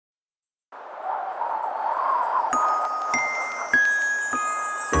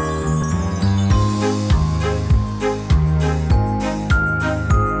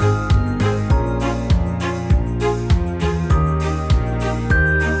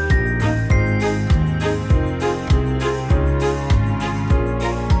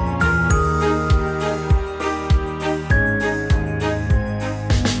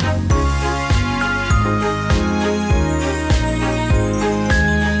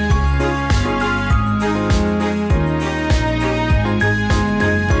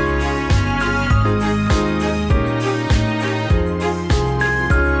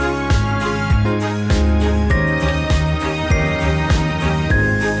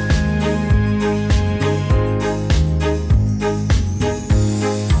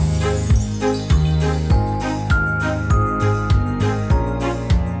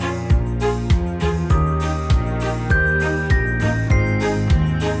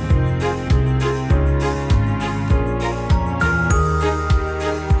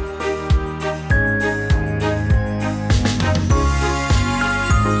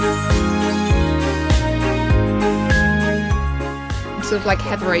sort of like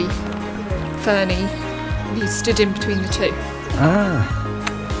heathery, ferny. You stood in between the two. Ah.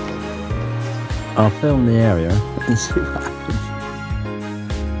 I'll film the area and see what happens.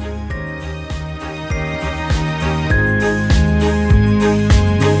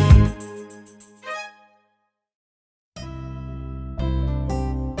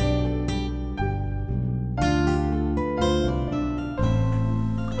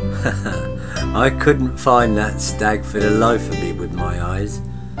 I couldn't find that stag for the life of me with my eyes.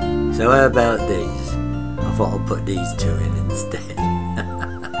 So how about these? I thought I'll put these two in instead.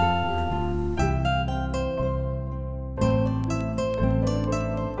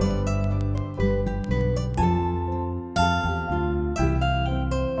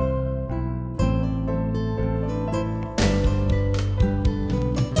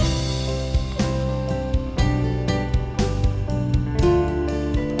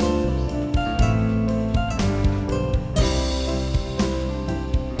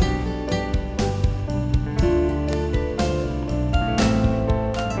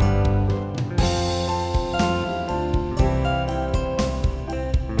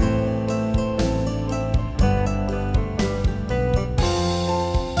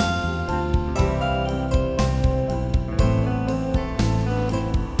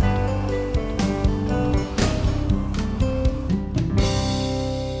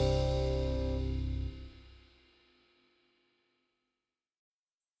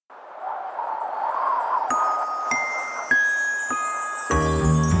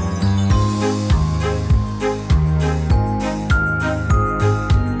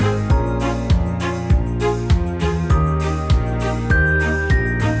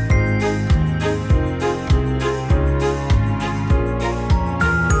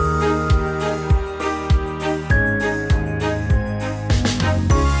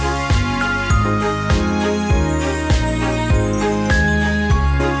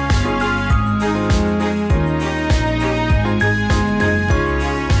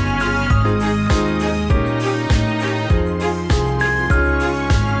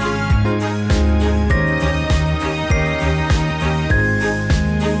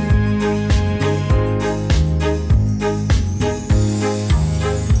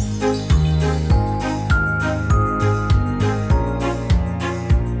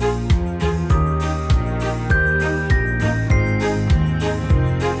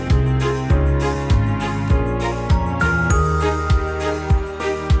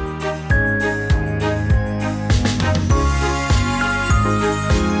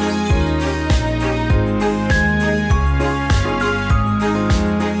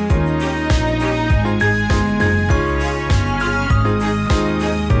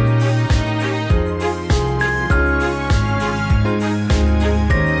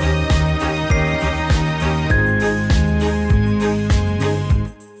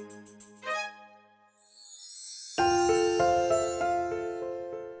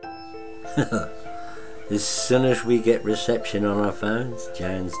 As soon as we get reception on our phones,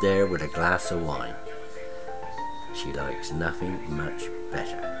 Jan's there with a glass of wine. She likes nothing much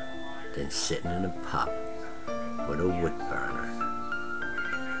better than sitting in a pub with a wood burner,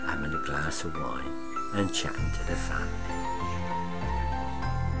 having a glass of wine and chatting to the family.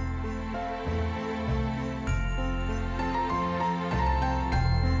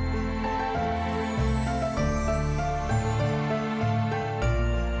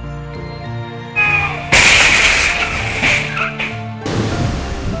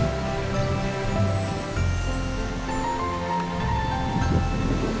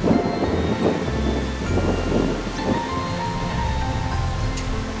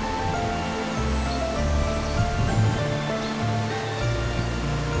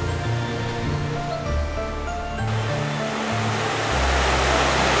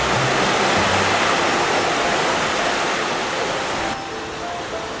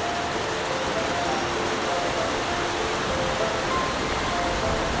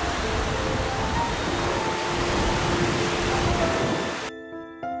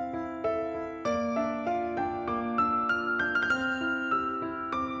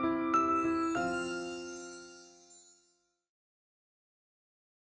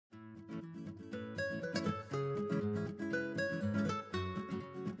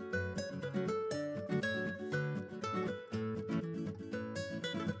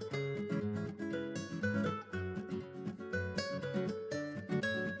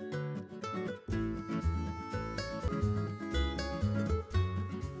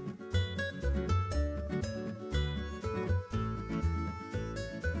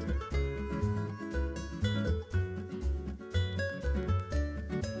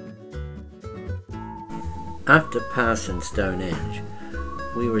 After passing Stonehenge,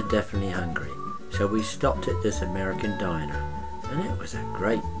 we were definitely hungry, so we stopped at this American diner, and it was a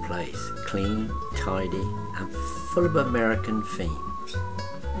great place, clean, tidy, and full of American themes.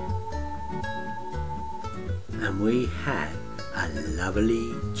 And we had a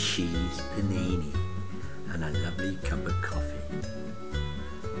lovely cheese panini and a lovely cup of coffee.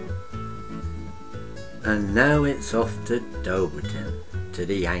 And now it's off to Dulverton, to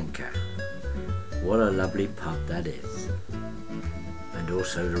the Anchor. What a lovely pub that is. And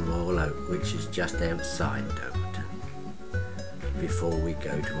also the Royal Oak, which is just outside Dulverton, before we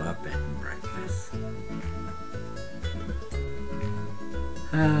go to our bed and breakfast.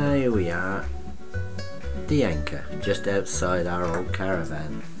 Here we are, the Anchor, just outside our old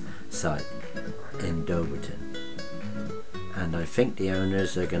caravan site in Dulverton. And I think the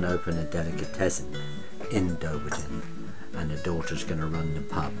owners are going to open a delicatessen in Dulverton, and the daughter's going to run the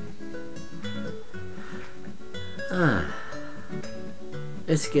pub.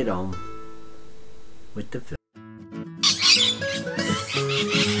 Let's get on with the film.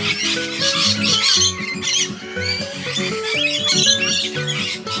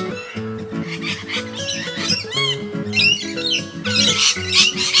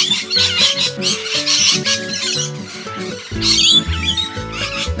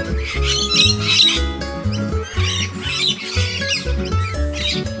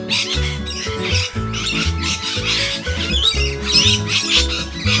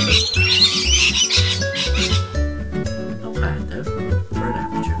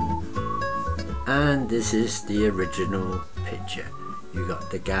 And this is the original picture. You got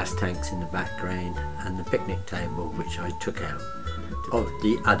the gas tanks in the background and the picnic table, which I took out of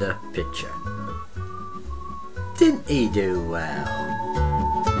the other picture. Didn't he do well?